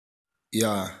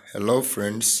Yeah, hello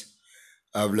friends.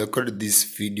 I've recorded this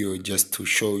video just to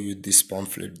show you this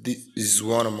pamphlet. This is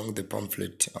one among the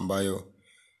pamphlet ambayo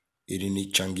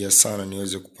ilinichangia sana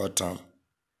niweze kupata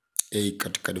A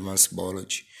katika advanced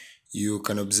biology. You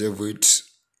can observe it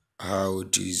how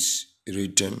it is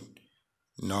written.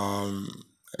 Na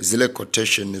zile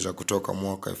quotation za kutoka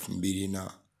mwaka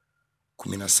 2017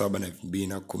 na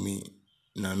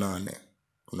 2018.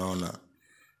 Unaona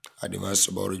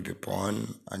advanced biology paper 1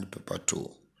 and paper 2.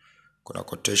 Kuna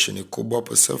quotation kubwa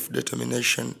hapo,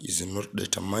 self-determination is not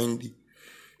determined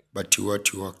but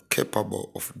what you are capable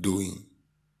of doing.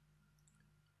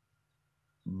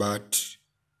 But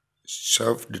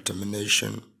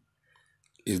self-determination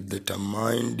is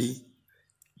determined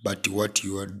but what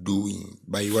you are doing,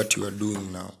 by what you are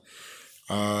doing now.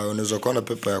 Unaweza kuona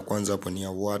pepa ya kwanza hapo ni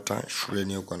ya water, shule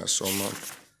ni yuko nasoma.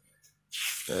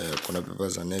 Kuna pepa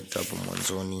za NECTA hapo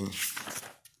mwanzoni.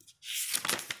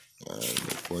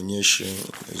 Kuonyeshe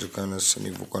inawezekana sasa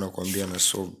nilivyokuwa nakwambia na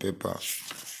solve paper.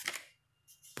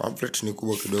 Pamphlet ni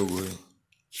kubwa kidogo hii.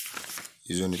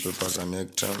 Hizo ni pepa za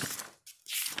NECTA.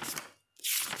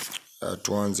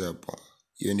 Tuanze hapo.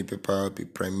 Hiyo ni pepa wapi?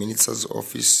 Prime Minister's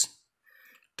Office,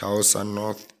 Tausa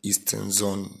North Eastern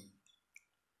Zone.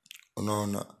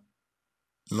 Unaona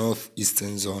North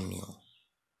Eastern Zone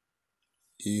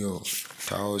hiyo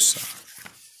Tausa.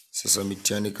 Sasa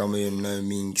mitihani kama hiyo ninayo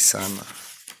mingi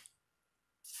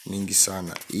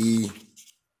sana. Hii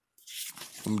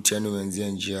mtihani umeanzia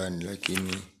njiani,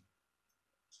 lakini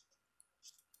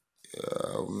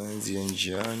umeanzia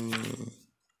njiani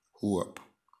huu hapa.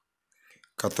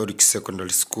 Catholic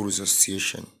Secondary Schools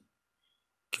Association,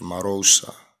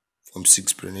 Kimarosa, Form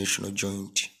 6 Pre-National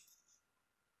Joint.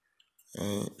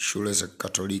 Shule za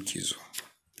Katoliki hizo.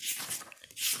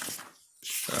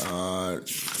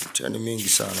 Mtihani mingi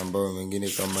sana ambayo mengine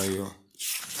kama hiyo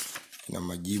na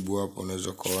majibu hapo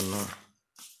unaweza kuona.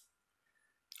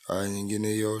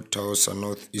 Nyingine hiyo Tausa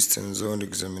North Eastern Zone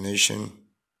Examination.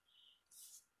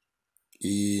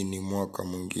 Hii ni mwaka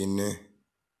mwingine,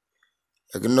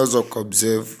 lakini unaweza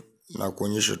kuobserve na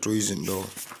kuonyesha tu hizi ndo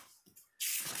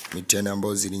mitihani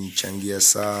ambazo zilinichangia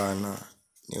sana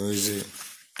niweze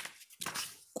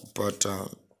kupata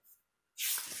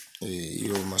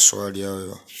hiyo maswali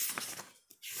hayo.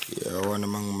 One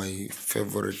among my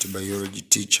favorite biology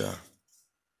teacher,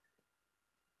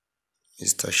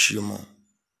 Mr. Shimo.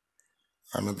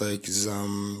 Another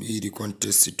exam, he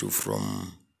contested to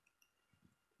from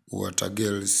Water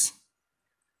Girls.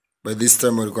 By this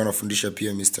time alikuwa anafundisha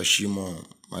pia Mr. Shimo,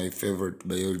 my favorite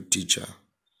biology teacher.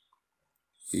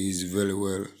 He is very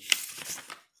well.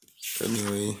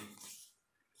 Anyway,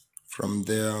 from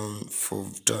there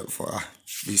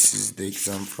this is the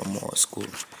exam from our school.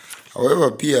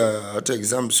 However, pia hata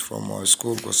exams from our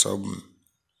school kwa sababu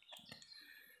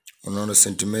unaona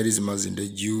St. Mary's Mazinde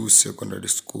Juu Secondary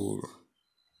School.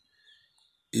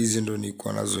 Hizi ndo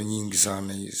nilikuwa nazo nyingi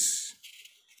sana hizi.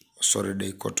 Sorry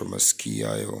daikoto masikia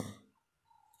hayo.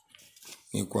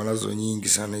 Nilikuwa nazo nyingi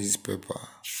sana hizi paper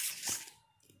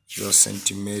za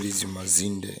St. Mary's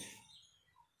Mazinde.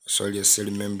 Swali ya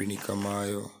cell membrane kama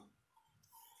hayo.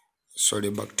 Swali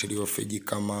ya bacteriophagy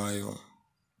kama hayo.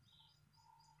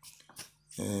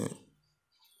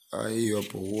 Hiyo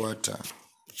hapo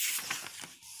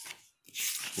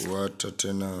water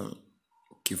tena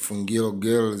Kifungiro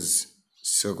Girls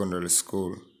Secondary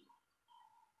School.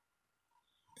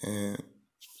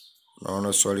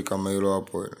 Naona swali kama hilo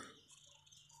hapo.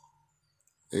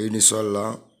 Hii ni swali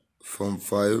la Form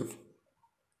 5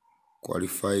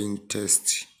 qualifying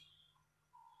test.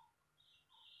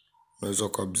 Unaweza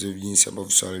kuobserve jinsi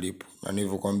ambavyo swali lipo. Na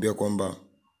nilivyokuambia kwamba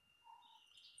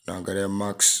naangalia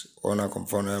marks, ona kwa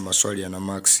mfano ya maswali yana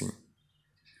marks.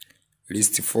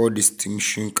 List 4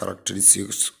 distinguishing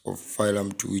characteristics of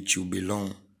phylum to which you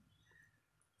belong.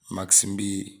 Marks B.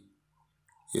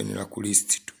 Hiyo ni la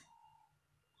kulist tu.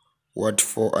 What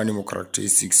 4 animal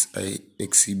characteristics are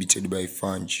exhibited by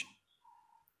fungi?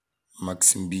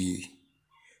 Marks B.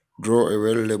 Draw a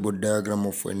well-labeled diagram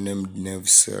of a named nerve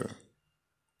cell.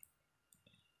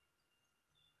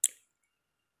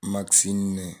 Marks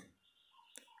C.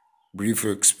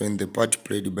 Briefly explain the part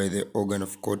played by the organ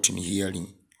of court in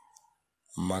hearing.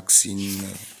 Marks C.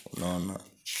 Unaona.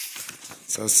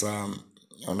 Sasa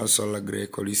ona swala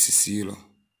glycolysis hilo.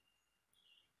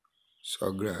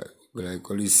 So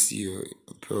glycolysis hiyo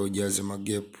peo ujaze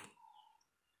magepu.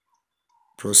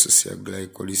 Process ya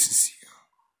glycolysis hiyo.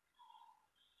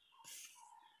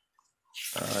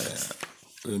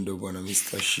 Huyo ndo bwana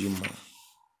Mr. Shimo.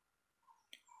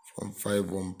 Form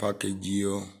 5 on package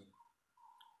hiyo.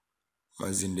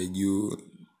 Mazinde Juu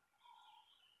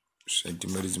St.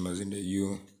 Mary's Mazinde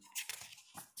Juu.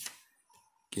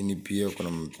 lakini pia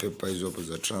kuna paper hizo hapo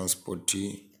za transport.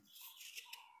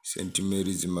 St.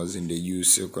 Mary's Mazinde Juu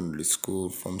Secondary School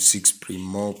from 6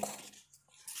 pre-mock.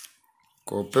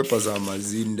 Kwa paper za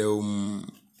Mazinde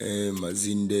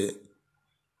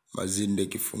Mazinde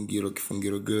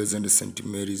Kifungiro Girls and St.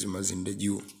 Mary's Mazinde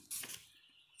Juu.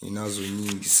 Ninazo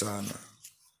nyingi sana.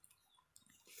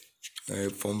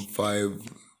 Form 5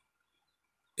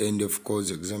 end of course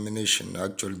examination.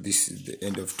 Actually this is the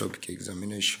end of topic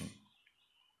examination.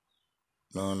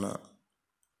 Naona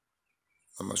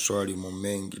na maswali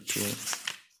mengi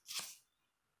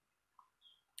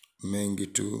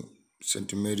tu.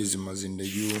 St. Mary's Mazinde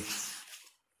Juu.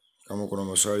 Kama kuna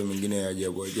maswali mengine ya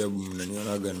ajabu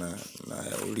mnanionaga na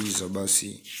yauliza,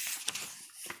 basi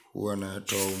huwa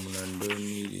nayatoa humu na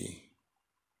ndani ili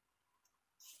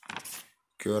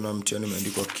ukiona mtihani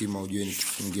umeandikwa kima ujue ni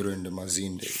Kifungiro ende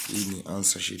Mazinde. Hii ni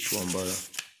answer sheet ambayo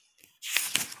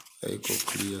haiko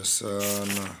clear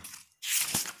sana,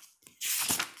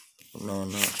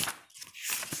 unaona,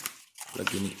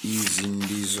 lakini hizi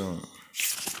ndizo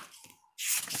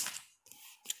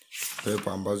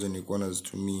paper ambazo nilikuwa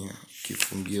nazitumia.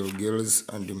 Kifungiro Girls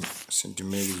and St.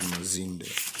 Mary's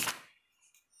Mazinde.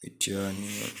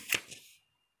 Mitihani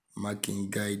marking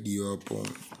guide hapo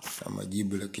na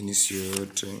majibu, lakini sio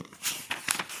yote.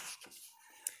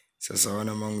 Sasa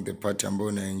one among the part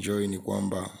ambayo na enjoy ni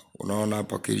kwamba unaona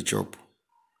hapa kilichopo.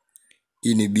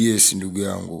 Hii ni BS ndugu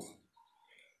yangu.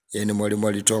 Yaani mwalimu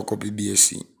alitoa copy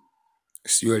BS.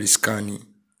 Sio aliskani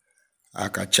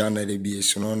akachana ile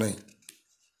BS, unaona?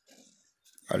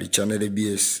 Alichana ile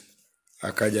BS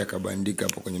akaja akabandika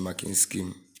hapo kwenye marking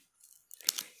scheme.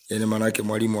 Yaani maana yake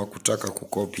mwalimu hakutaka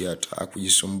kukopi hata,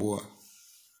 hakujisumbua.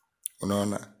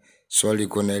 Unaona? Swali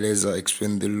liko naeleza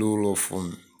explain the rule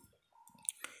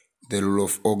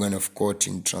of organ of court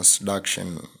in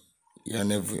transduction.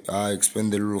 Yaani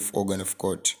explain the rule of organ of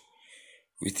court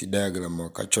with diagram.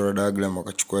 Wakachora diagram,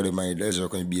 wakachukua ile maelezo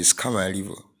kwenye BS kama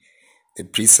yalivyo. The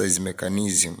precise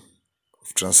mechanism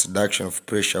of transduction of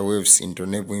pressure waves into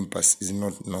nerve impulse is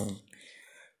not known,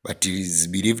 but it is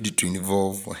believed to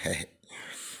involve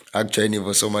actually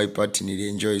nilivyosoma hii part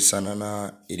nilienjoy sana,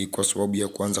 na ilikuwa sababu ya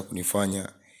kwanza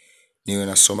kunifanya niwe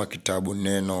nasoma kitabu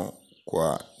neno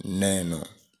kwa neno.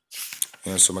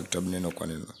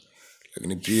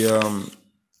 Lakini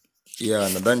pia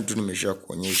nadhani tu nimesha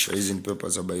kuonyesha hizi ni paper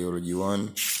za biology 1,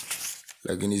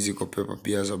 lakini ziko paper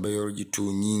pia za biology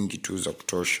 2 nyingi tu za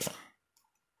kutosha.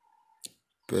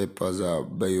 Paper za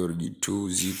biology 2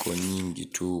 ziko nyingi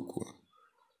tu huku.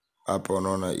 Hapa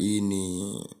unaona hii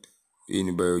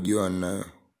ni biology 1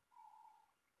 na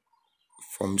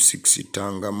form 6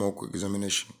 Tanga mock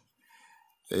examination.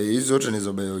 Hizo zote ni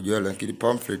za biology, lakini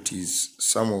pamphlet is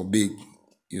somewhat big,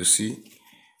 you see.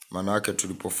 Maana yake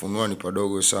tulipofunua ni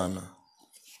padogo sana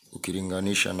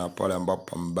ukilinganisha na pale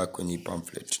ambapo mbaki kwenye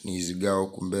pamphlet. Ni zigao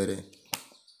huku mbele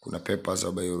kuna paper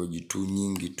za biology 2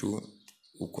 nyingi tu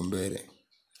huku mbele.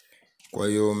 Kwa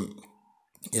hiyo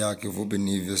kifupi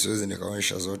ni hivyo, siwezi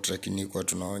nikaonyesha zote, lakini kwa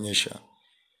tunaonyesha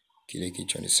kile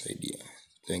kilichonisaidia.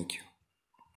 Thank you.